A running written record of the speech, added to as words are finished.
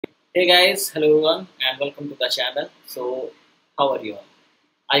Hey guys, hello everyone and welcome to the channel. So how are you all?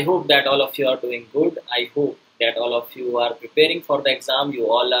 I hope that all of you are doing good. I hope that all of you are preparing for the exam. You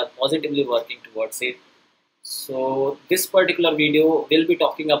all are positively working towards it. So this particular video will be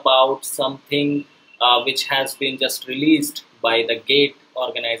talking about something which has been just released by the GATE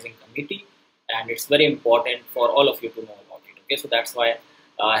organizing committee, and it's very important for all of you to know about it. Okay, so that's why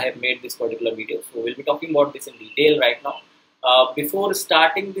I have made this particular video. So we'll be talking about this in detail right now. Before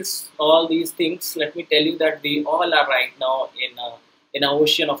starting all these things, let me tell you that we all are right now in an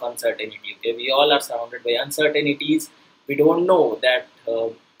ocean of uncertainty. Okay, we all are surrounded by uncertainties. We don't know that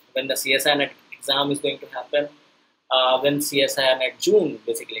when the CSI net exam is going to happen, when CSI net June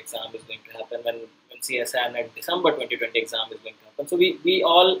basically exam is going to happen, when CSI net December 2020 exam is going to happen. So we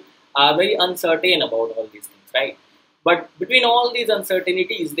all are very uncertain about all these things, right? But between all these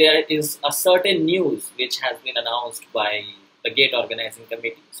uncertainties, there is a certain news which has been announced by the GATE organizing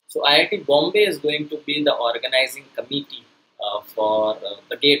committee. So IIT Bombay is going to be the organizing committee for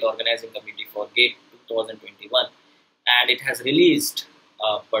the GATE organizing committee for GATE 2021, and it has released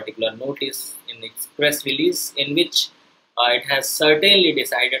a particular notice in its press release in which it has certainly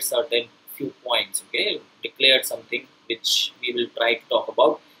decided certain few points. Okay, declared something which we will try to talk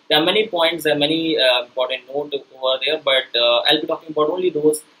about. There are many points, there are many important notes over there, but I'll be talking about only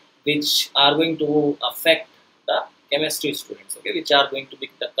those which are going to affect the chemistry students, okay, which are going to be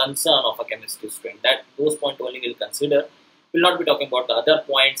the concern of a chemistry student. That those points only will consider. We'll not be talking about the other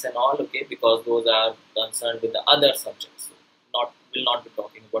points and all, okay, because those are concerned with the other subjects. So will not be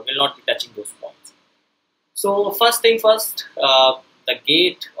talking about, will not be touching those points. So first thing first, the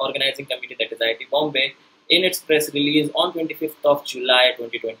GATE organizing committee, that is IIT Bombay, in its press release on 25th of July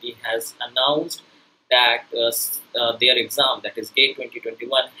 2020 has announced that their exam, that is GATE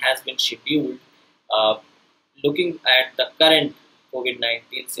 2021, has been scheduled uh, looking at the current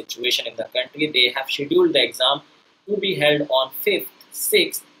COVID-19 situation in the country. They have scheduled the exam to be held on 5th,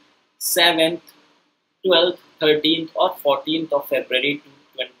 6th, 7th, 12th, 13th or 14th of February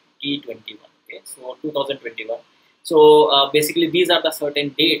 2021. Okay, so 2021. So basically these are the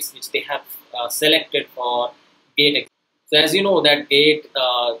certain dates which they have selected for GATE exam. So as you know that GATE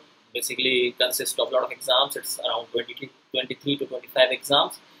basically consists of a lot of exams. It's around 23 to 25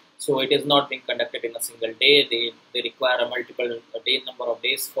 exams. So it is not being conducted in a single day. They require a multiple number of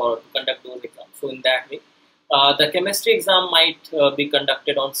days to conduct those exams. So in that way, the chemistry exam might be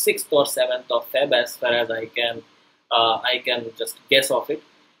conducted on 6th or 7th of Feb, as far as I can just guess of it.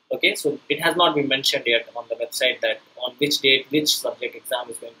 Okay, so it has not been mentioned yet on the website that on which date which subject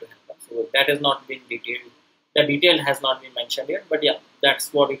exam is going to happen. So that has not been detailed. The detail has not been mentioned yet, but yeah,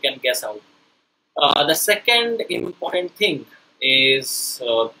 that's what you can guess out. The second important thing is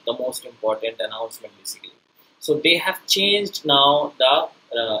the most important announcement basically. So they have changed now the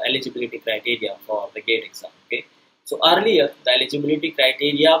eligibility criteria for the GATE exam. Okay, so earlier the eligibility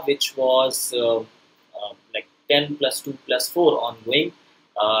criteria, which was like 10 plus 2 plus 4 ongoing,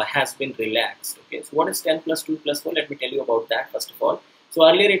 has been relaxed. Okay, so what is 10 plus 2 plus 4? Let me tell you about that first of all. So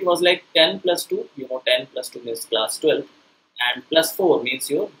earlier it was like 10 plus 2, 10 plus 2 means class 12, and plus 4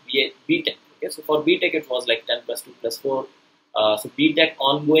 means your B.Tech. Okay, so for B.Tech it was like 10 plus 2 plus 4. So B.Tech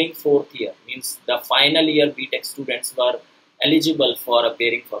ongoing 4th year means the final year B.Tech students were eligible for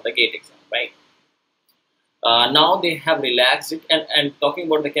appearing for the GATE exam, right? Now they have relaxed it, and talking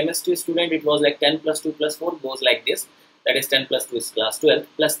about the chemistry student, it was like 10 plus 2 plus 4 goes like this. That is 10 plus 2 is class 12,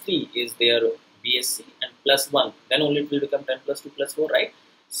 plus 3 is their B.Sc, and plus 1, then only it will become 10 plus 2 plus 4, right?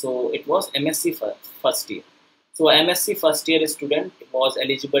 So it was MSc first year. So MSc first year student was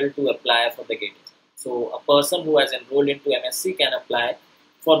eligible to apply for the GATE exam. So a person who has enrolled into MSc can apply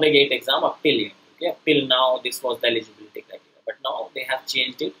for the GATE exam up till here. Okay, till now this was the eligibility criteria, but now they have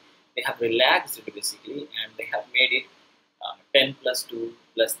changed it. They have relaxed it basically, and they have made it 10 plus 2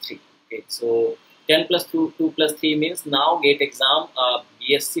 plus 3. Okay, so 10 plus 2 plus 3 means now GATE exam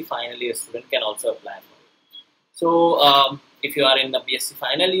B.Sc final year student can also apply for it. So if you are in the B.Sc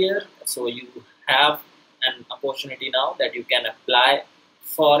final year, so you have an opportunity now that you can apply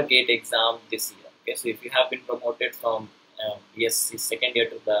for GATE exam this year. Okay, so if you have been promoted from B.Sc second year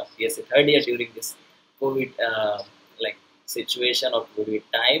to the B.Sc third year during this COVID like situation or COVID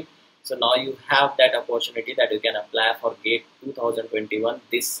time, so now you have that opportunity that you can apply for GATE 2021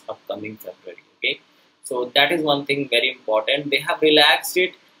 this upcoming February. Okay, so that is one thing very important. They have relaxed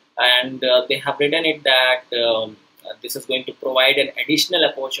it, and they have written it that this is going to provide an additional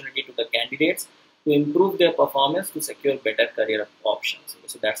opportunity to the candidates to improve their performance to secure better career options.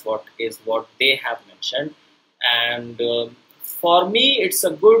 So that's what they have mentioned, and for me it's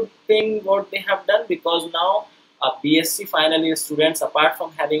a good thing what they have done, because now B.Sc final year students, apart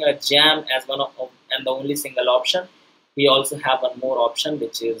from having a JAM as one of and the only single option, we also have one more option,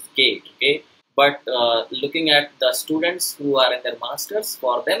 which is GATE. Okay, but looking at the students who are in their masters,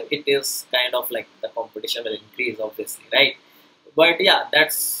 for them it is kind of like the competition will increase, obviously, right? But yeah,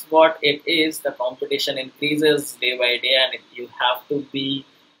 that's what it is. The competition increases day by day, and you have to be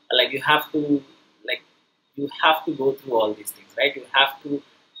like like you have to go through all these things, right? You have to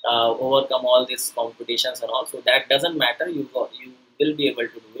overcome all these competitions and all. So that doesn't matter. You will be able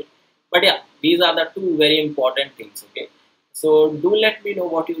to do it. But yeah, these are the two very important things. Okay, so do let me know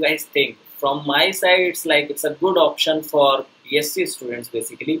what you guys think. From my side, it's a good option for B.Sc students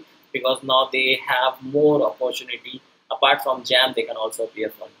basically, because now they have more opportunity. Apart from JAM, they can also appear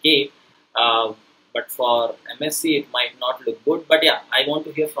for GATE. But for MSc, it might not look good. But yeah, I want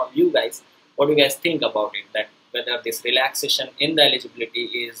to hear from you guys. What do you guys think about it? That whether this relaxation in the eligibility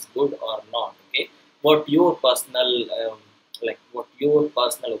is good or not. Okay, what your personal what your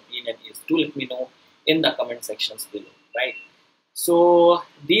personal opinion is. Do let me know in the comment sections below. Right. So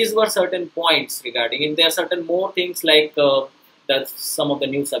these were certain points regarding it. There are certain more things like that some of the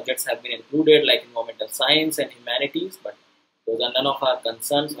new subjects have been included, like environmental science and humanities, but those are none of our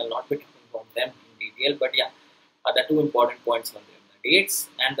concerns. I'll not be talking about them in detail. But yeah, the two important points were there: the dates,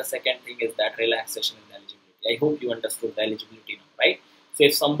 and the second thing is that relaxation in the eligibility. I hope you understood the eligibility now, right? So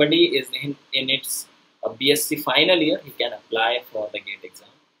if somebody is in its B.Sc final year, he can apply for the GATE exam.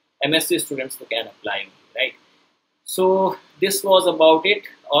 MSc students who can apply, right? So this was about it.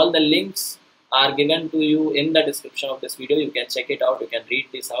 All the links are given to you in the description of this video. You can check it out. You can read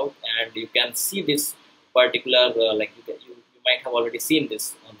this out, and you can see this particular you might have already seen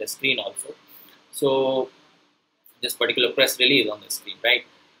this on the screen also. So this particular press release on the screen, right?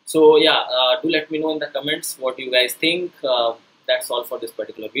 So yeah, do let me know in the comments what you guys think. That's all for this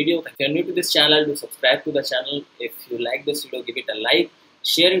particular video. If you're new to this channel, do subscribe to the channel. If you like this video, give it a like.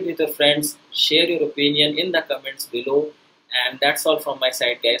 Share it with your friends. Share your opinion in the comments below. And that's all from my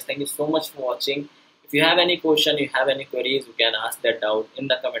side, guys. Thank you so much for watching. If you have any question, you have any queries, you can ask that out in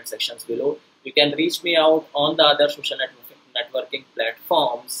the comment sections below. You can reach me out on the other social networking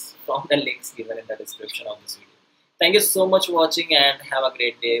platforms from the links given in the description of this video. Thank you so much for watching, and have a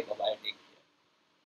great day. Bye-bye.